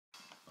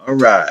All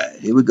right,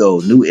 here we go.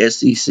 New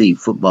SEC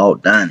Football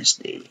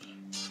Dynasty.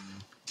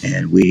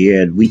 And we're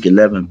here at week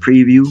 11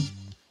 preview,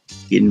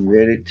 getting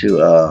ready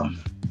to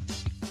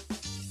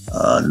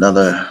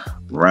another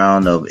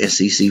round of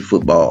SEC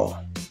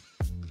football.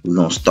 We're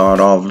going to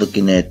start off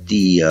looking at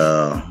the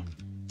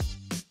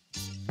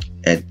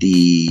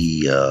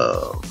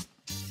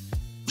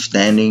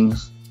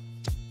standings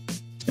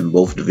in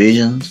both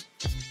divisions.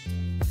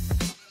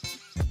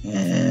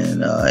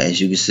 And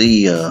as you can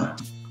see,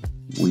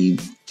 we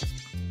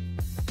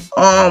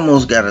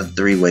almost got a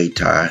three-way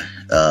tie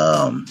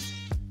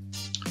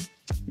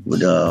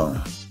with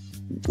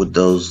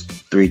those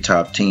three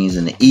top teams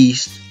in the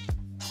East.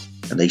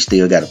 And they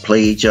still got to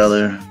play each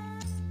other,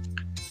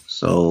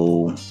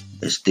 so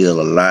it's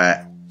still a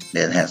lot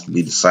that has to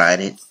be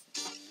decided.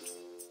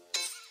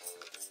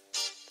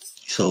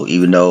 So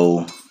even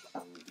though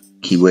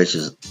Key West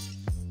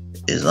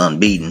is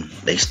unbeaten,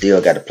 they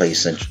still got to play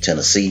Central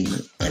Tennessee,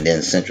 and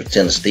then Central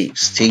Tennessee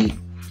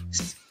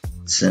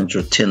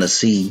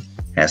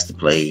has to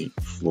play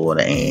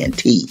Florida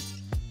A&T.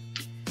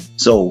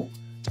 So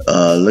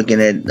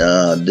looking at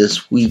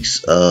this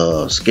week's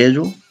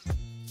schedule,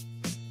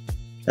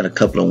 got a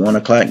couple of 1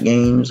 o'clock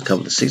games, a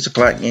couple of 6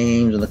 o'clock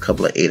games, and a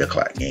couple of 8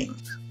 o'clock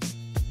games.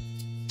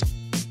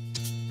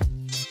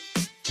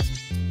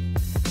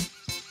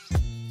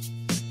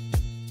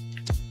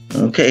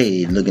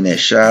 Okay, looking at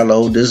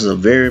Shiloh, this is a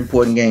very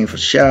important game for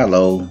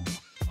Shiloh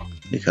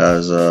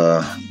because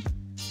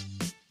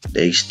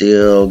they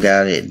still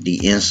got it the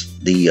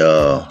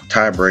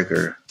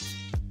tiebreaker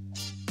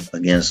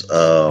against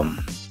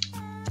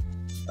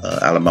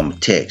Alabama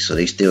Tech, so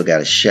they still got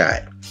a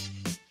shot.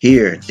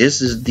 Here,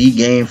 this is the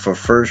game for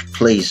first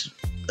place,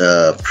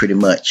 pretty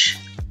much,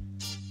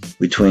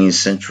 between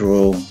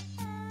Central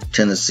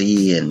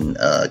Tennessee and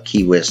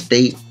Key West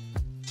State.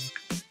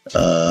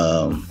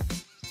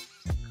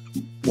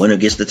 Winner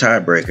gets the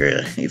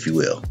tiebreaker, if you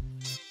will.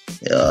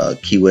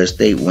 Key West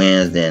State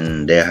wins,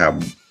 then they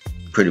have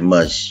pretty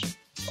much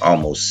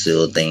almost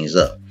sealed things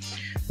up.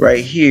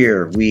 Right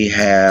here, we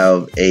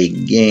have a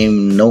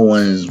game no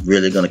one's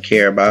really going to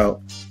care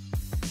about.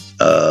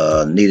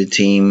 Neither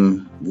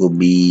team will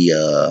be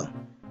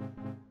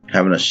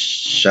having a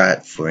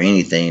shot for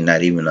anything,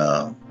 not even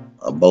a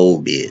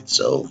bowl bid.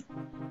 So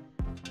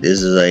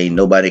this is a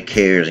nobody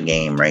cares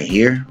game right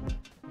here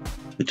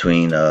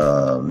between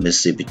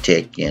Mississippi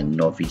Tech and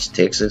Northeast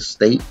Texas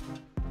State.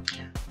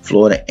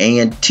 Florida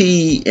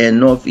A&T and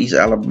Northeast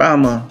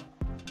Alabama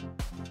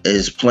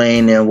is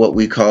playing in what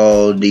we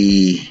call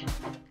the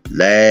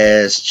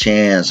last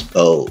chance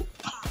bowl,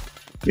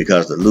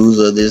 because the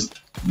loser of this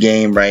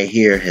game right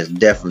here has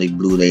definitely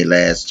blew their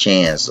last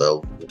chance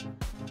of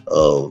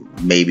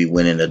maybe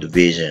winning the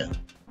division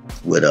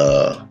with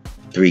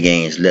 3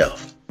 games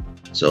left.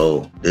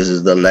 So this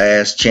is the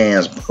last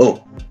chance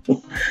bowl.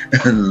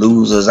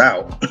 Losers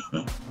out.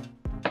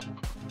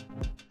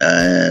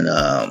 And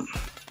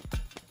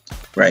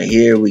right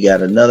here we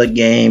got another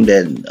game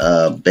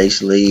that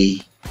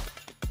basically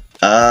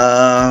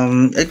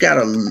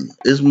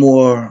it's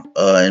more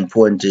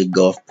important to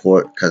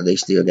Gulfport because they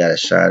still got a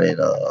shot at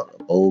a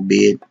bowl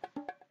bid.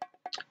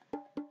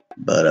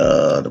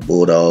 But the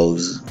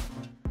Bulldogs,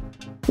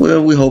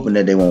 well, we're hoping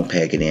that they won't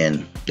pack it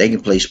in. They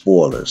can play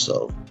spoilers,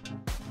 so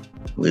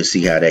we'll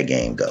see how that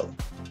game goes.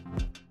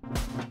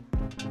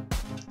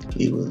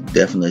 We will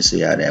definitely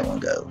see how that one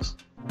goes.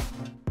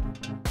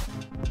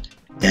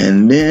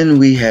 And then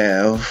we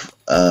have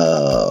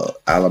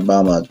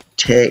Alabama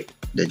Tech,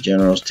 the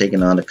Generals,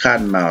 taking on the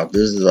Cottonmouths.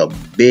 This is a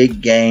big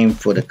game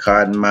for the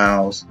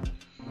Cottonmouths.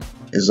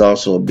 It's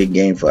also a big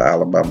game for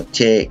Alabama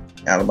Tech.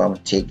 Alabama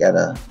Tech got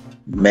to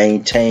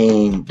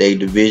maintain their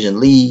division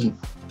lead,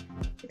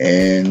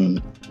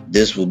 and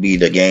this will be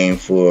the game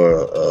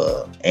for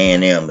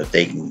A&M if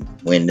they can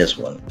win this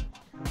one.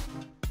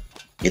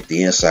 Get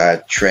the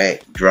inside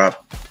track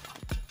drop,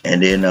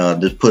 and then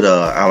just put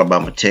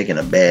Alabama Tech in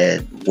a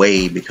bad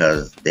way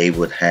because they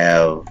would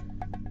have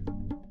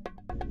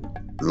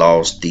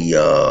lost the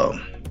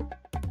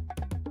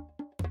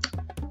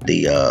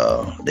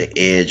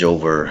edge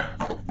over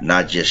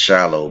not just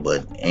Shiloh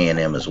but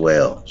A&M as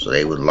well. So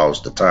they would have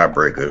lost the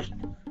tiebreakers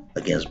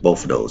against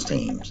both of those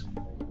teams.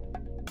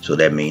 So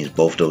that means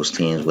both those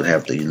teams would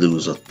have to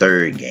lose a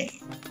third game.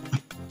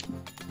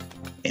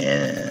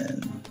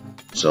 And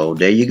so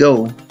there you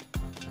go.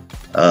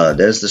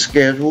 There's the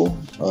schedule.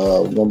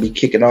 We're going to be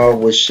kicking off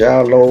with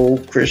Shiloh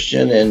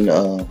Christian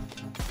and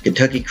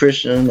Kentucky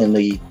Christian in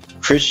the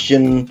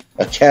Christian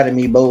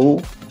Academy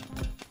Bowl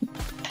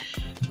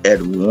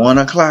at 1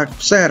 o'clock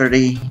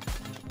Saturday.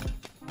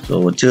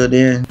 So until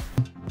then,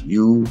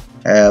 you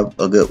have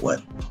a good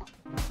one.